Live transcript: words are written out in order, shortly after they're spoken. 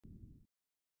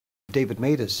David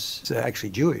Matas is actually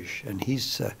Jewish, and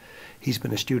he's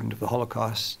been a student of the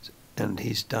Holocaust, and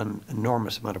he's done an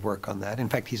enormous amount of work on that. In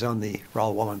fact, he's on the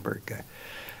Raoul Wallenberg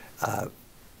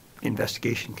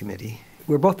investigation committee.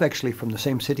 We're both actually from the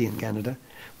same city in Canada.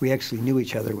 We actually knew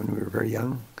each other when we were very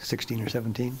young, 16 or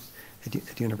 17,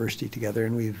 at university together,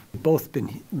 and we've both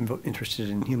been interested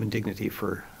in human dignity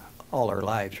for all our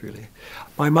lives, really.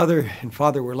 My mother and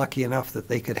father were lucky enough that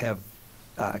they could have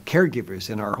caregivers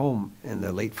in our home in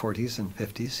the late 40s and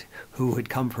 50s who had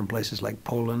come from places like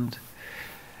Poland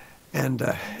and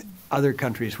other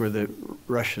countries where the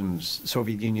Russians,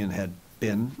 Soviet Union had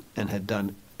been and had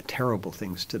done terrible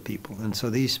things to people. And so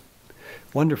these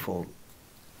wonderful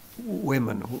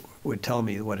women would tell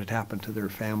me what had happened to their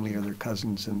family or their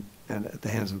cousins and at the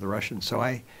hands of the Russians. So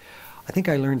I think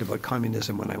I learned about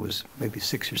communism when I was maybe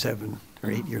 6 or 7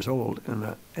 or 8 years old.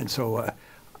 And so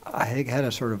I had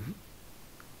a sort of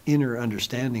inner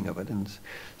understanding of it. And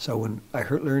so when I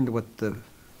learned what the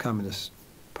Communist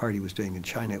Party was doing in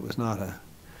China, it was not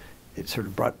it sort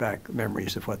of brought back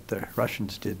memories of what the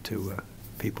Russians did to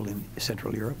people in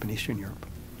Central Europe and Eastern Europe.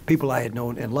 People I had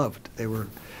known and loved. They were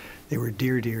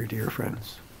dear, dear, dear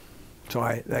friends. So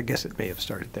I guess it may have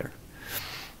started there.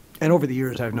 And over the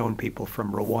years, I've known people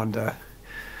from Rwanda,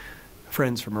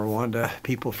 friends from Rwanda,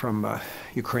 people from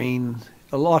Ukraine,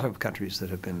 a lot of countries that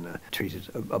have been treated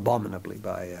abominably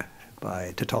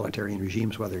by totalitarian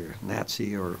regimes, whether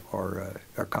Nazi or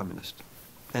communist.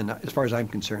 And as far as I'm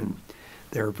concerned,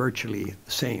 they're virtually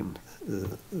the same.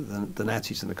 The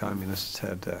Nazis and the communists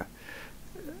had,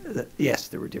 yes,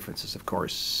 there were differences, of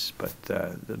course, but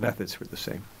the methods were the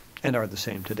same and are the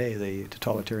same today. The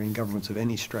totalitarian governments of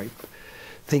any stripe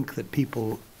think that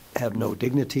people have no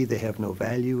dignity, they have no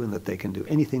value, and that they can do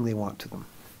anything they want to them.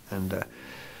 And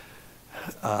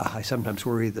I sometimes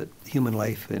worry that human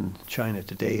life in China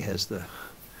today has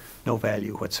no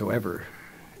value whatsoever.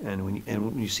 And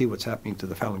when you see what's happening to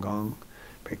the Falun Gong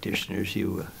practitioners,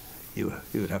 you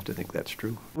would have to think that's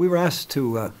true. We were asked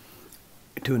to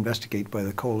investigate by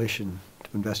the coalition to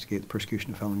investigate the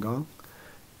persecution of Falun Gong,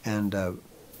 and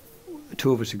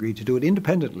two of us agreed to do it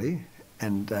independently.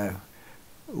 And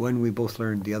when we both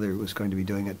learned the other was going to be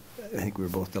doing it, I think we were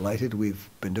both delighted. We've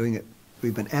been doing it.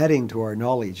 We've been adding to our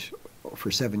knowledge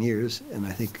for 7 years, and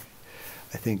I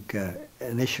think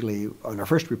initially on our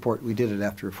first report we did it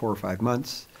after 4 or 5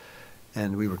 months,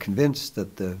 and we were convinced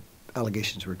that the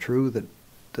allegations were true,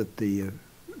 that the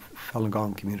Falun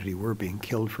Gong community were being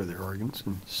killed for their organs,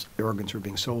 and their organs were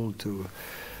being sold to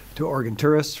organ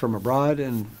tourists from abroad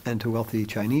and to wealthy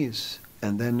Chinese.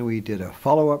 And then we did a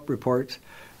follow-up report,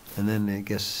 and then I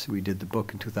guess we did the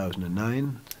book in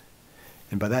 2009.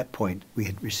 And by that point, we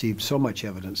had received so much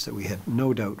evidence that we had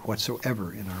no doubt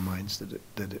whatsoever in our minds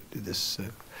that this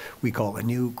we call a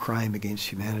new crime against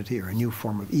humanity, or a new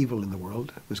form of evil in the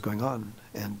world, was going on.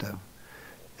 And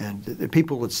the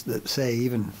people that say,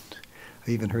 I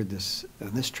even heard this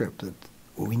on this trip, that,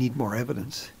 well, we need more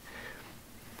evidence.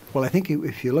 Well, I think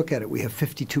if you look at it, we have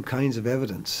 52 kinds of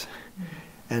evidence.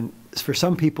 And for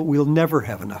some people, we'll never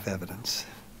have enough evidence.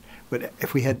 But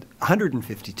if we had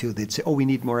 152, they'd say, oh, we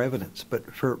need more evidence. But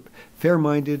for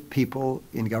fair-minded people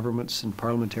in governments and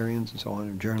parliamentarians and so on,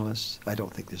 and journalists, I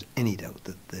don't think there's any doubt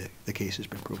that the case has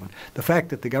been proven. The fact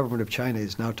that the government of China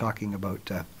is now talking about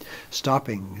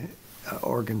stopping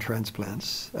organ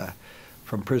transplants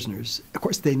from prisoners. Of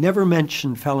course, they never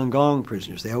mention Falun Gong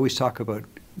prisoners. They always talk about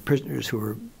prisoners who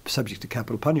are subject to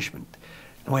capital punishment.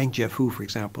 Wang Jiefu, for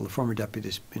example, the former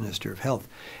Deputy Minister of Health,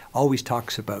 always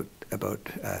talks about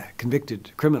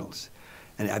convicted criminals.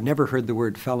 And I've never heard the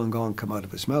word Falun Gong come out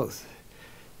of his mouth.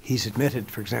 He's admitted,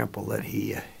 for example, that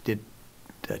he did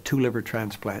 2 liver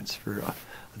transplants for,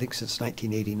 I think since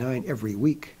 1989, every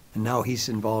week. And now he's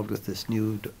involved with this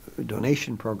new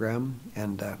donation program,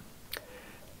 and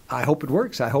I hope it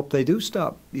works. I hope they do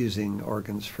stop using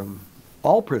organs from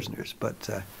all prisoners, but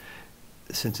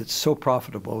since it's so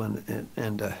profitable and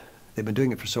they've been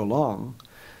doing it for so long,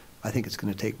 I think it's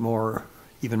going to take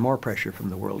even more pressure from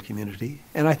the world community.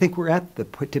 And I think we're at the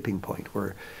tipping point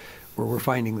where we're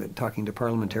finding that, talking to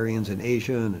parliamentarians in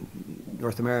Asia and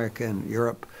North America and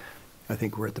Europe, I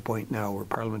think we're at the point now where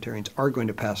parliamentarians are going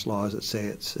to pass laws that say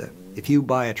it's if you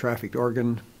buy a trafficked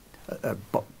organ,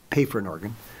 pay for an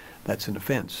organ, that's an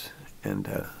offense. And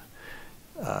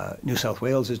New South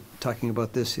Wales is talking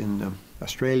about this. In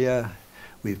Australia,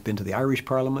 we've been to the Irish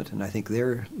Parliament, and I think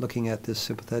they're looking at this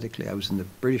sympathetically. I was in the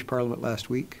British Parliament last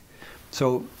week.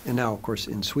 So, and now, of course,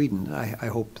 in Sweden, I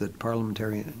hope that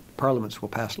parliaments will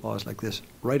pass laws like this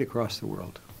right across the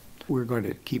world. We're going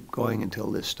to keep going until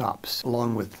this stops,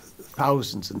 along with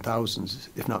thousands and thousands,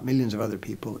 if not millions of other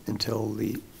people, until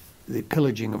the the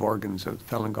pillaging of organs of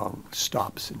Falun Gong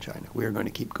stops in China. We are going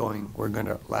to keep going. We're going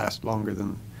to last longer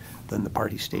than the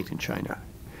party state in China.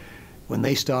 When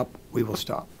they stop, we will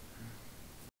stop.